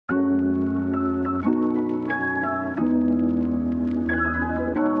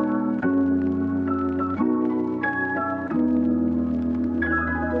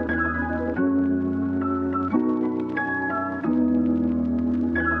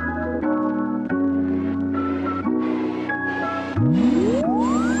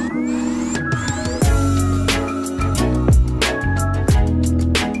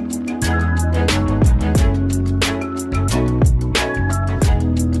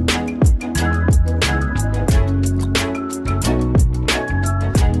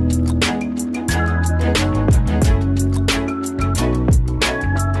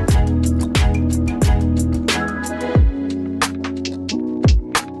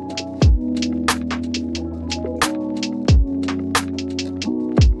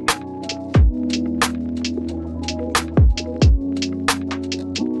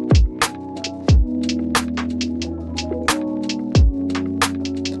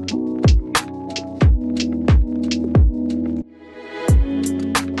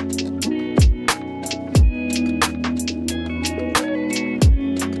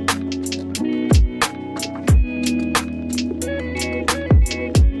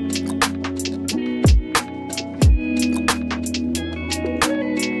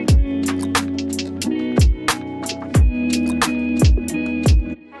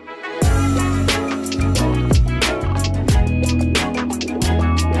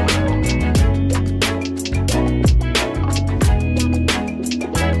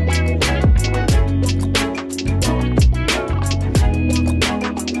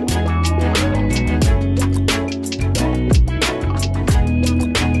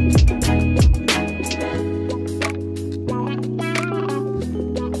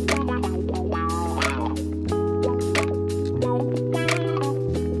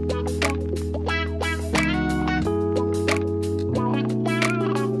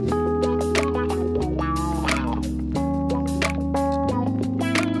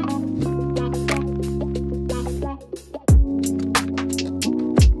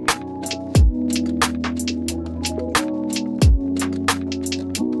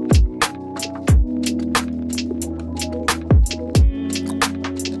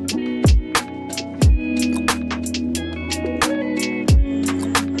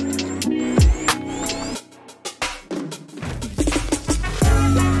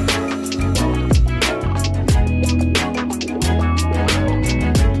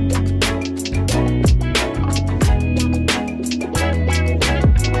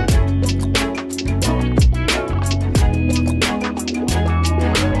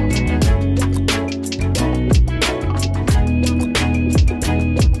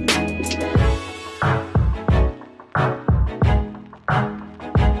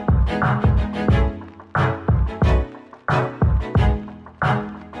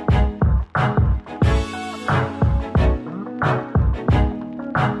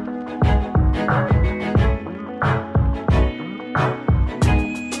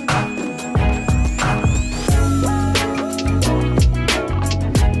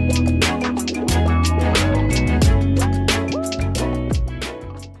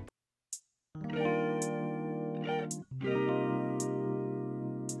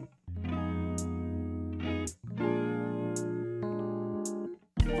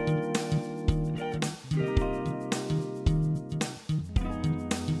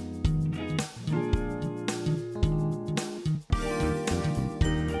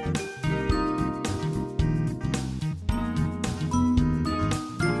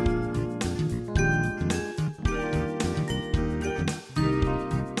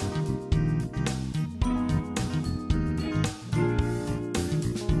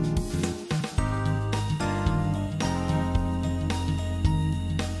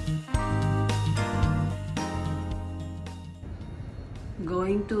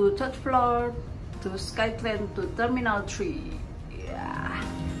Going to third floor to skytrain to Terminal 3. Yeah.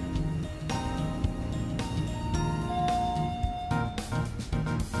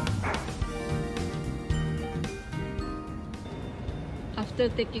 After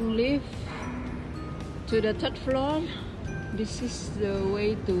taking lift to the third floor, this is the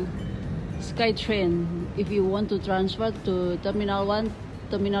way to skytrain if you want to transfer to Terminal 1,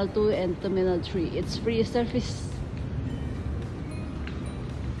 Terminal 2 and Terminal 3. It's free service.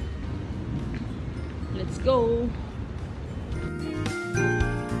 Let's go.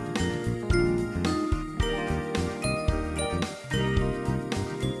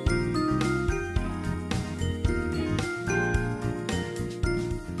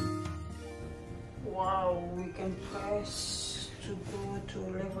 Wow, we can press to go to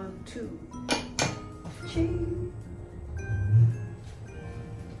level 2 of chain.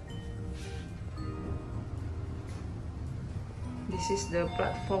 This is the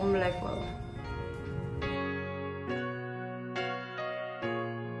platform level.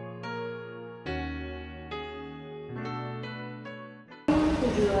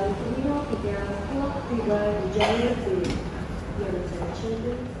 Tujuan Terminal 3 telah tiba di Jambi. Your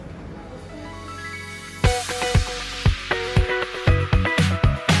attention.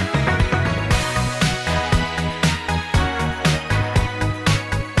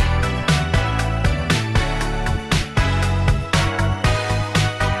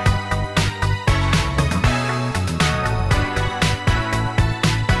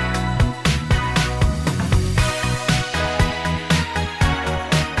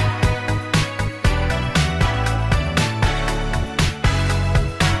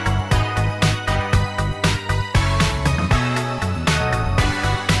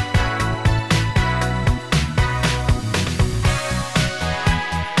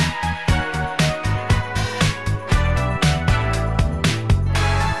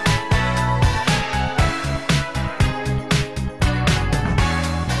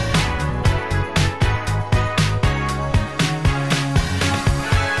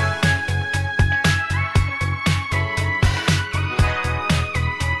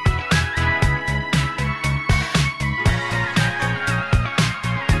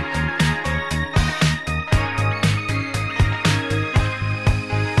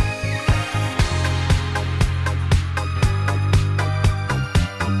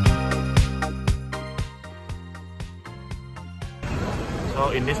 So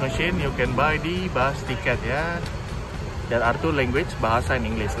in this machine you can buy the bus ticket ya. There are two languages, bahasa and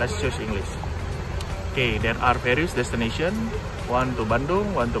English. Let's choose English. Okay, there are various destinations. One to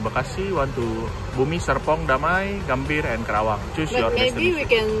Bandung, one to Bekasi, one to Bumi, Serpong, Damai, Gambir, and Karawang. Choose your destination. Maybe we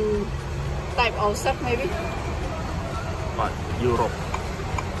can type ourselves maybe. What? Europe.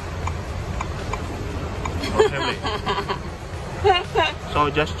 Okay.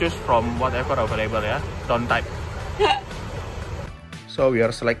 So just choose from whatever available ya. Don't type. So we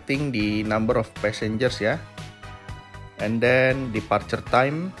are selecting the number of passengers ya, and then departure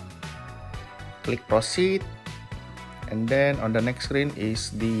time. Click proceed, and then on the next screen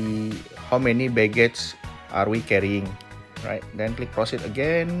is the how many baggage are we carrying, right? Then click proceed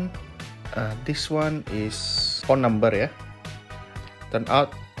again. This one is phone number ya. Turn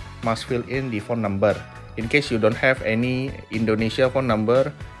out must fill in the phone number. In case you don't have any Indonesia phone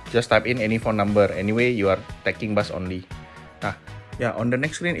number, just type in any phone number. Anyway, you are taking bus only. Nah, yeah, on the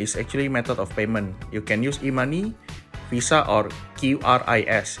next screen is actually method of payment. You can use e-money, Visa or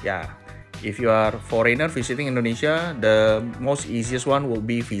QRIS. Yeah, if you are foreigner visiting Indonesia, the most easiest one will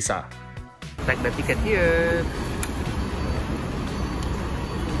be Visa. Take the ticket here.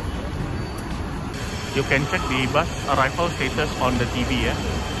 You can check the bus arrival status on the TV ya.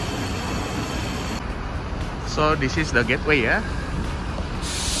 So this is the gateway ya,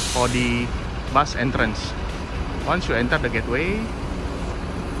 for the bus entrance. Once you enter the gateway,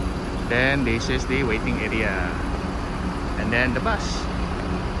 then this is the waiting area, and then the bus.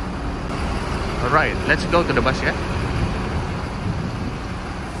 Alright, let's go to the bus ya.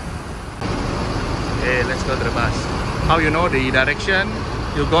 Okay, let's go to the bus. How you know the direction?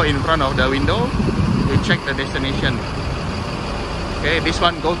 You go in front of the window, you check the destination. Okay, this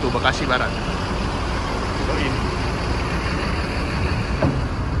one go to Bekasi Barat. Go in.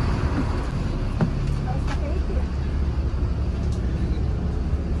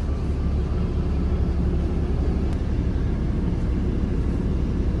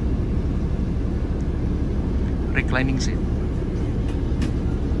 Reclining seat.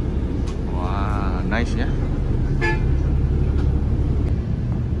 Wah, nice ya.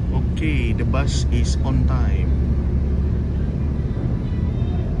 Okay, the bus is on time.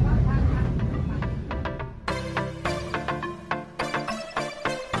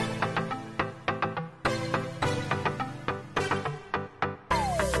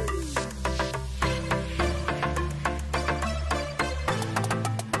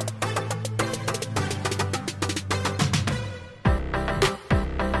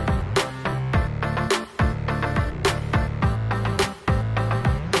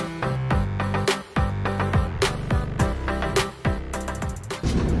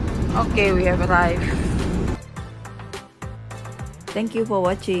 Okay, we have arrived. Thank you for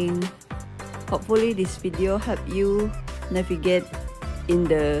watching. Hopefully this video helped you navigate in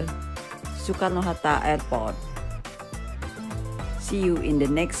the Soekarno Hatta airport. See you in the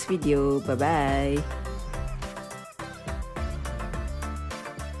next video. Bye bye.